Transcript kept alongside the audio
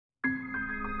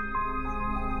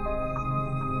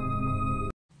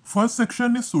First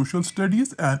section is social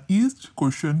studies and each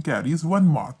question carries 1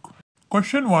 mark.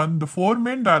 Question 1. The 4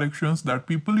 main directions that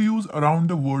people use around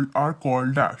the world are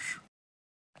called dash.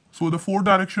 So the 4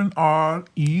 directions are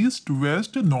east,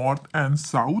 west, north and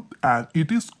south, and it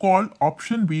is called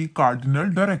option B, cardinal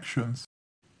directions.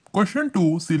 Question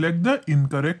 2. Select the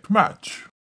incorrect match.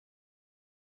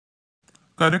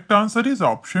 Correct answer is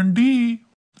option D.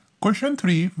 Question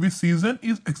 3. Which season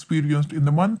is experienced in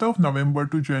the month of November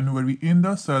to January in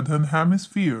the southern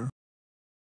hemisphere?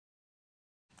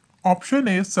 Option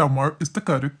A, summer, is the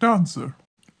correct answer.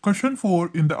 Question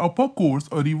 4. In the upper course,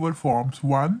 a river forms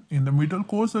 1, in the middle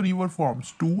course, a river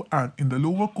forms 2, and in the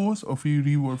lower course, a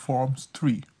river forms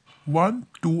 3. 1,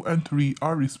 2, and 3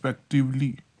 are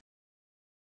respectively.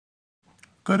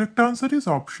 Correct answer is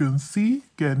option C,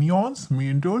 canyons,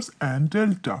 meanders, and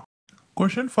delta.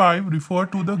 Question 5. Refer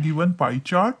to the given pie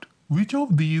chart. Which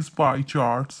of these pie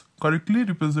charts correctly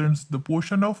represents the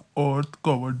portion of Earth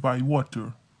covered by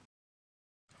water?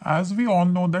 As we all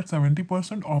know that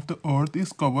 70% of the Earth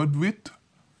is covered with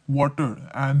water,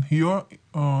 and here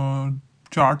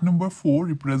chart number 4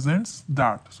 represents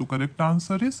that. So correct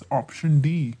answer is option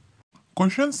D.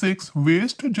 Question 6.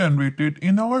 Waste generated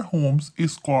in our homes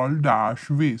is called dash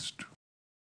waste.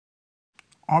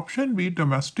 Option B,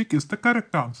 domestic, is the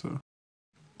correct answer.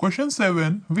 Question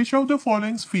 7. Which of the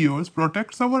following spheres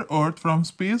protects our Earth from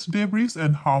space debris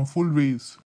and harmful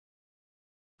rays?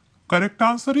 Correct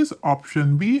answer is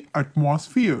option B,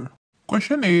 atmosphere.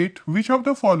 Question 8. Which of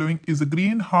the following is a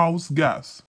greenhouse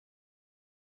gas?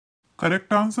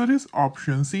 Correct answer is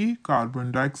option C,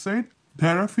 carbon dioxide.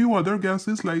 There are few other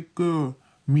gases like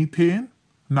methane,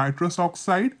 nitrous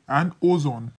oxide, and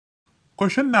ozone.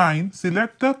 Question 9.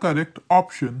 Select the correct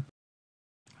option.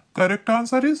 Correct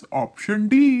answer is option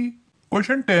D.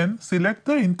 Question 10. Select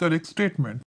the incorrect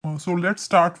statement. So let's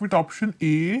start with option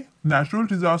A. Natural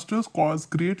disasters cause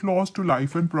great loss to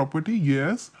life and property.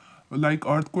 Yes, like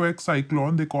earthquake,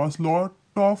 cyclone, they cause lot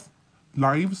of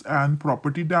lives and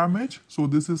property damage. So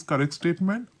this is correct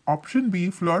statement. Option B.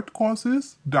 Flood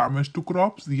causes damage to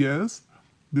crops. Yes,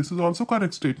 this is also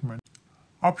correct statement.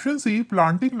 Option C.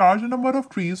 Planting large number of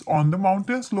trees on the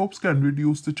mountain slopes can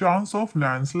reduce the chance of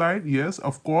landslide. Yes,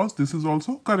 of course, this is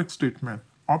also correct statement.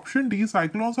 Option D.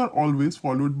 Cyclones are always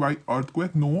followed by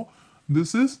earthquake. No,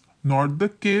 this is not the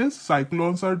case.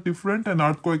 Cyclones are different and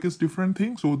earthquake is different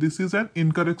thing. So this is an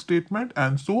incorrect statement,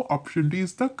 and so option D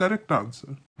is the correct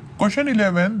answer. Question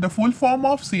 11. The full form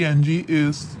of CNG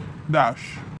is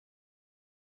dash.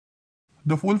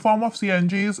 The full form of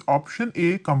CNG is option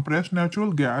A, compressed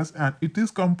natural gas, and it is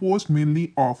composed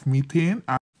mainly of methane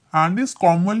and is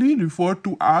commonly referred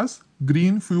to as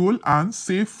green fuel and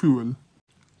safe fuel.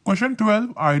 Question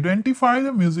 12. Identify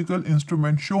the musical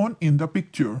instrument shown in the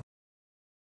picture.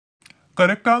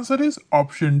 Correct answer is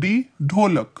option D,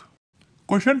 dholak.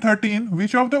 Question 13.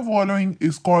 Which of the following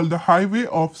is called the highway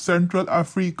of Central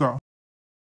Africa?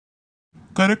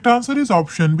 Correct answer is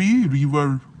option B,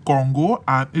 river Congo,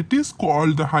 and it is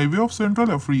called the highway of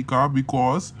Central Africa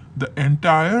because the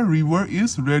entire river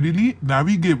is readily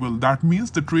navigable. That means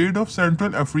the trade of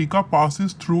Central Africa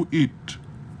passes through it.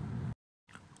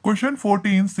 Question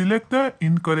 14. Select the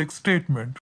incorrect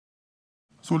statement.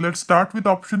 So let's start with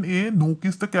option A. Nuuk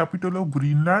is the capital of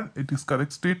Greenland. It is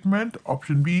correct statement.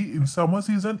 Option B. In summer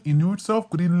season, Inuits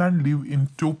of Greenland live in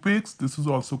topics. This is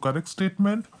also correct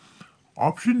statement.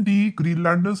 Option D.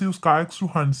 Greenlanders use kayaks to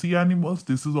hunt sea animals.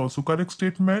 This is also correct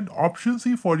statement. Option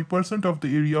C. 40% of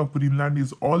the area of Greenland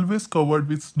is always covered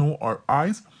with snow or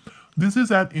ice. This is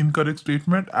an incorrect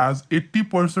statement as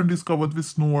 80% is covered with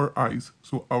snow or ice.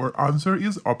 So our answer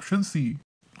is option C.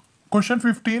 Question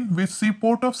 15. Which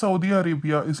seaport of Saudi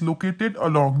Arabia is located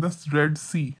along the Red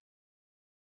Sea?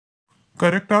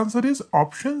 Correct answer is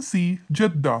option C,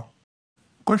 Jeddah.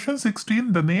 Question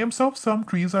 16. The names of some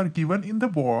trees are given in the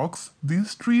box.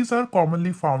 These trees are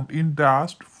commonly found in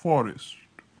dashed forest.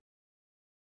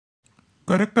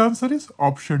 Correct answer is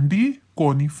option D,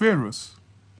 coniferous.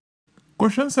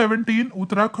 Question 17.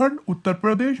 Uttarakhand, Uttar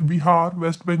Pradesh, Bihar,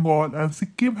 West Bengal and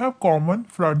Sikkim have common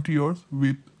frontiers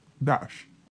with dash.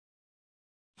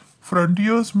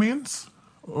 Frontiers means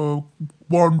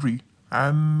boundary,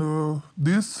 and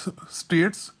these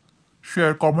states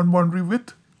share common boundary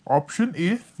with option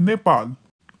A, Nepal.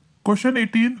 Question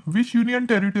 18. Which union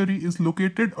territory is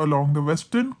located along the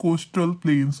western coastal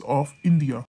plains of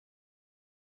India?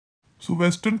 So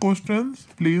western coastal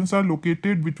plains are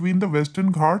located between the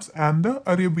Western Ghats and the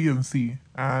Arabian Sea.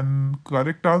 And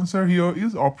correct answer here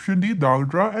is option D,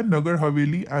 Dadra and Nagar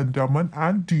Haveli and Daman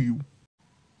and Diu.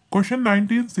 Question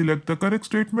 19. Select the correct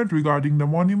statement regarding the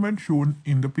monument shown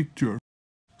in the picture.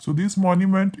 So this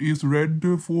monument is Red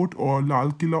Fort or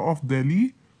Lal Killa of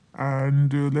Delhi.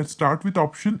 And let's start with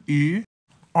option A.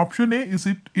 Option A is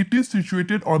it is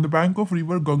situated on the bank of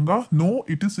river Ganga. No,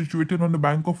 it is situated on the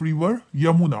bank of river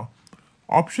Yamuna.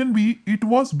 Option B, it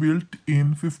was built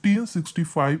in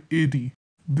 1565 AD.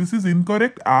 This is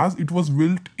incorrect as it was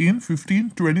built in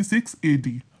 1526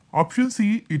 AD. Option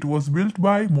C, it was built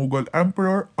by Mughal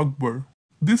Emperor Akbar.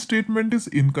 This statement is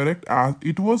incorrect as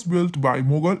it was built by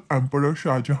Mughal Emperor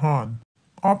Shah Jahan.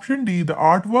 Option D, the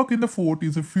artwork in the fort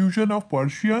is a fusion of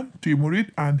Persian, Timurid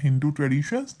and Hindu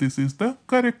traditions. This is the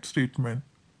correct statement.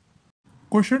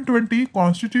 Question 20.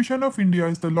 Constitution of India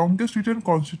is the longest written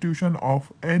constitution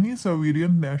of any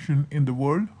sovereign nation in the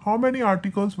world. How many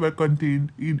articles were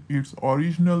contained in its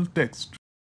original text?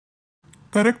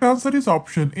 Correct answer is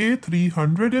option A,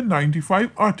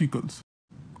 395 articles.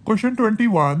 Question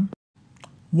 21.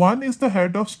 1 is the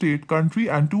head of state country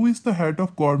and 2 is the head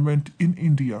of government in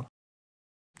India.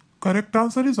 Correct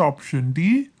answer is option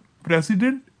D.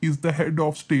 President is the head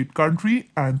of state country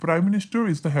and Prime Minister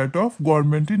is the head of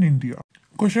government in India.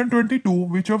 Question 22.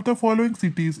 Which of the following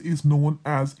cities is known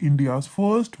as India's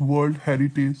first World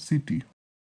Heritage City?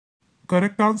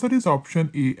 Correct answer is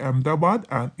option A, Ahmedabad,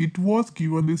 and it was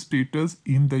given this status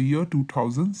in the year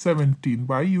 2017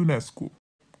 by UNESCO.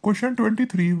 Question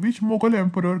 23. Which Mughal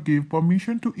emperor gave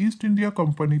permission to East India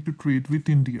Company to trade with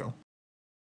India?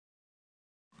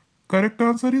 Correct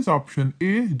answer is option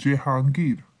A,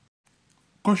 Jehangir.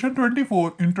 Question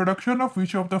 24. Introduction of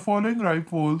which of the following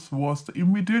rifles was the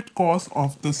immediate cause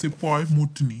of the Sepoy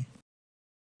Mutiny?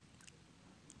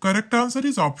 Correct answer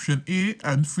is option A,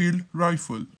 Enfield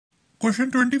rifle.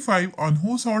 Question 25. On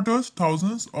whose orders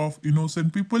thousands of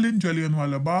innocent people in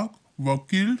Jallianwala Bagh were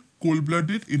killed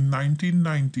cold-blooded in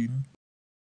 1919?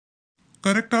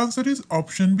 Correct answer is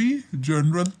option B,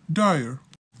 General Dyer.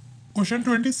 Question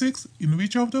 26. In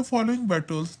which of the following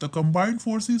battles the combined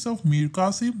forces of Mir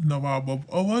Qasim, Nawab of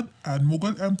Awadh and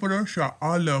Mughal Emperor Shah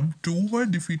Alam II were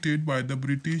defeated by the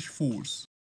British force?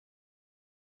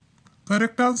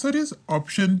 Correct answer is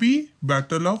option B,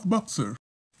 Battle of Buxar.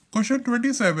 Question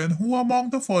 27. Who among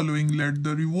the following led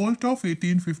the revolt of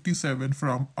 1857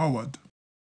 from Awadh?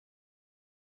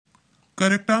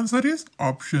 Correct answer is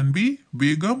option B,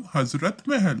 Begum Hazrat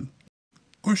Mahal.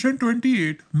 Question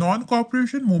 28.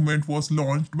 Non-cooperation movement was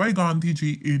launched by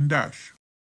Gandhiji in dash.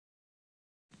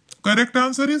 Correct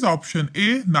answer is option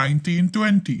A,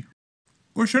 1920.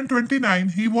 Question 29.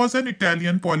 He was an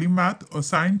Italian polymath, a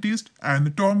scientist,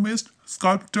 anatomist,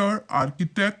 sculptor,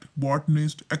 architect,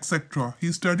 botanist, etc.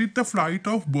 He studied the flight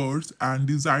of birds and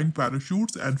designed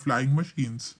parachutes and flying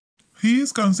machines. He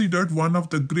is considered one of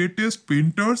the greatest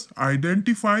painters.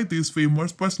 Identify this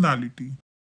famous personality.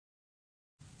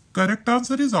 Correct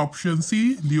answer is option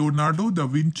C, Leonardo da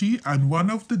Vinci, and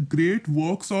one of the great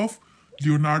works of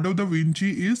Leonardo da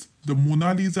Vinci is the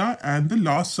Mona Lisa and the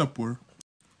Last Supper.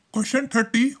 Question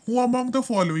 30. Who among the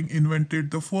following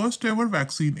invented the first ever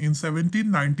vaccine in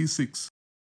 1796?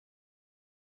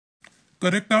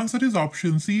 Correct answer is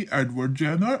option C, Edward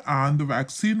Jenner, and the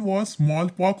vaccine was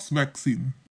smallpox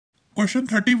vaccine. Question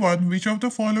 31. Which of the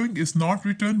following is not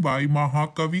written by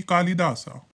Mahakavi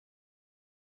Kalidasa?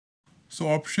 So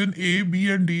option A, B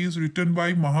and D is written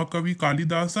by Mahakavi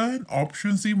Kalidasa and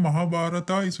option C,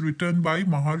 Mahabharata is written by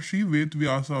Maharshi Ved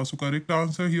Vyasa. So correct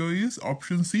answer here is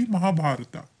option C,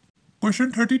 Mahabharata.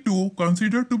 Question 32.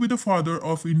 Considered to be the father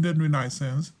of Indian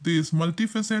Renaissance, this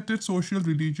multifaceted social,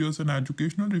 religious and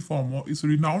educational reformer is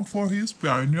renowned for his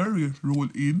pioneer role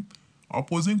in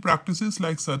opposing practices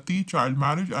like sati, child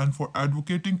marriage and for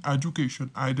advocating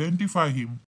education. Identify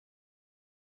him.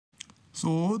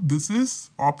 So this is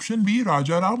option B,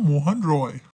 Rajaram Mohan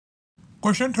Roy.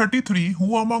 Question 33.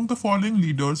 Who among the following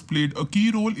leaders played a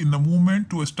key role in the movement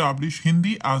to establish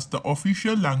Hindi as the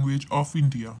official language of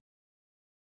India?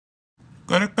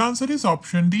 Correct answer is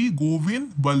option D,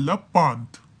 Govind Ballabh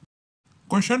Pant.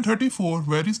 Question 34.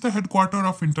 Where is the headquarters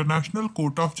of International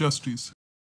Court of Justice?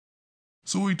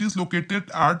 So it is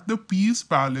located at the Peace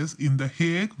Palace in The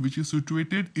Hague, which is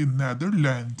situated in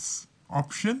Netherlands.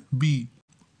 Option B.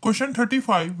 Question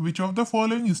 35. Which of the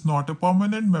following is not a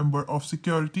permanent member of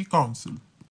Security Council?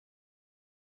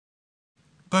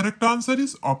 Correct answer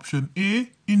is option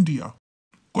A, India.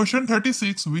 Question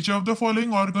 36. Which of the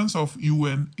following organs of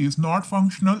UN is not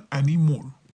functional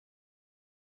anymore?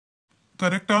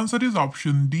 Correct answer is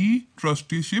option D,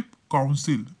 Trusteeship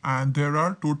Council, and there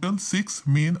are total 6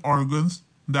 main organs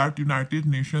that United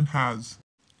Nations has.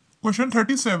 Question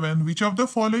 37. Which of the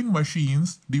following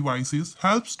machines, devices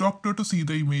helps doctor to see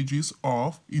the images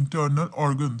of internal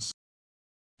organs?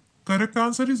 Correct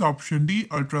answer is option D,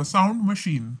 ultrasound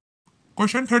machine.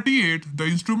 Question 38. The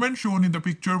instrument shown in the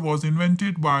picture was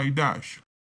invented by dash.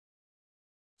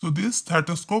 So this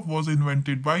stethoscope was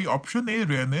invented by option A.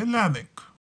 René Laennec.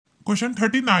 Question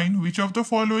 39. Which of the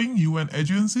following UN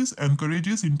agencies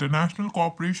encourages international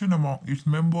cooperation among its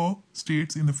member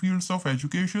states in the fields of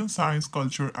education, science,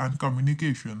 culture, and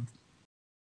communication?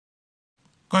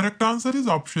 Correct answer is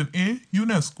option A.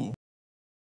 UNESCO.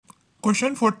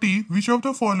 Question 40. Which of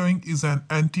the following is an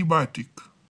antibiotic?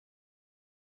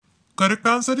 Correct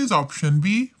answer is option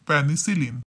B.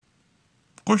 Penicillin.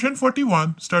 Question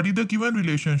 41. Study the given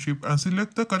relationship and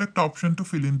select the correct option to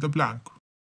fill in the blank.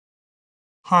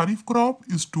 Kharif crop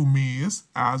is to maize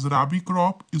as rabi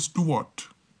crop is to what?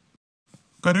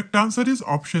 Correct answer is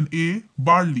option A.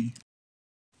 Barley.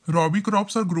 Rabi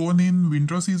crops are grown in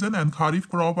winter season and Kharif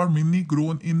crop are mainly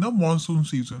grown in the monsoon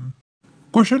season.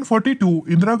 Question 42.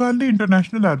 Indira Gandhi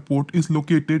International Airport is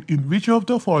located in which of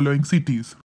the following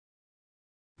cities?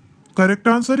 Correct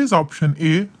answer is option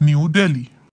A. New Delhi.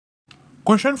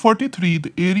 Question 43.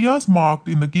 The areas marked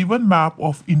in the given map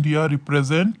of India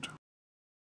represent.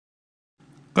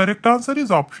 Correct answer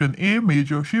is option A.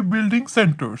 Major shipbuilding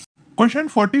centers. Question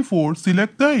 44.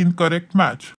 Select the incorrect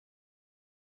match.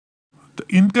 The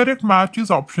incorrect match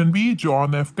is option B.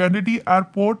 John F. Kennedy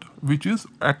Airport, which is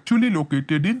actually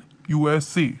located in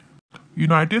USA,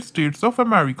 United States of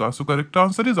America. So correct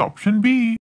answer is option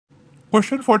B.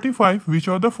 Question 45. Which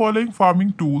of the following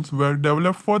farming tools were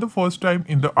developed for the first time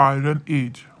in the Iron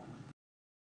Age?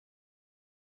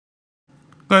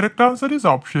 Correct answer is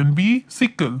option B.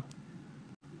 Sickle.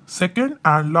 Second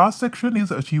and last section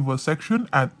is Achiever section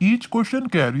and each question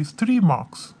carries 3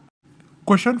 marks.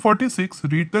 Question 46.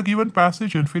 Read the given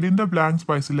passage and fill in the blanks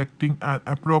by selecting an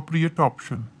appropriate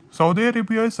option. Saudi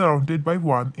Arabia is surrounded by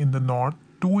 1 in the north,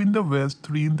 2 in the west,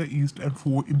 3 in the east and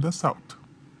 4 in the south.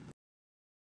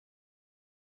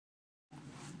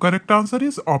 Correct answer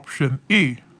is option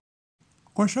A.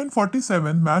 Question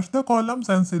 47. Match the columns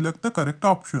and select the correct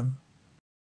option.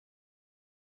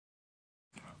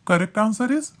 Correct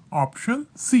answer is option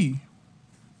C.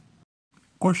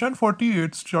 Question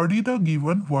 48. Study the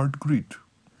given word grid.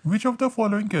 Which of the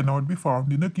following cannot be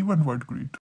found in a given word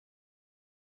grid?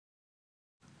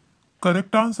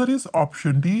 Correct answer is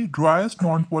option D. Driest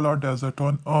non-polar desert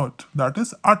on earth, that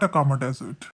is Atacama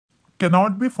Desert,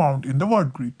 cannot be found in the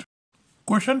word grid.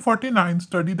 Question 49.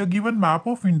 Study the given map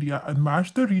of India and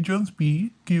match the regions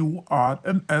P, Q, R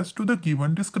and S to the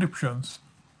given descriptions.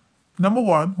 Number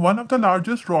 1. One of the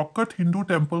largest rock-cut Hindu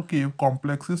temple cave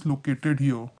complex is located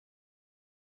here.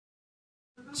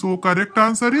 So correct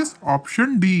answer is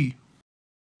option D.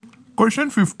 Question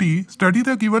 50. Study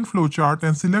the given flowchart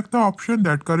and select the option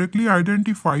that correctly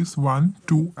identifies 1,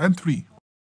 2 and 3.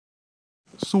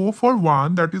 So for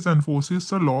 1, that is enforces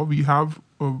the law, we have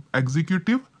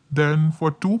executive. Then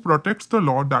for 2, protects the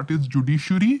law, that is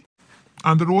judiciary.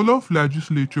 And the role of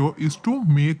legislature is to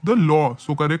make the law.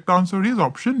 So correct answer is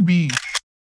option B.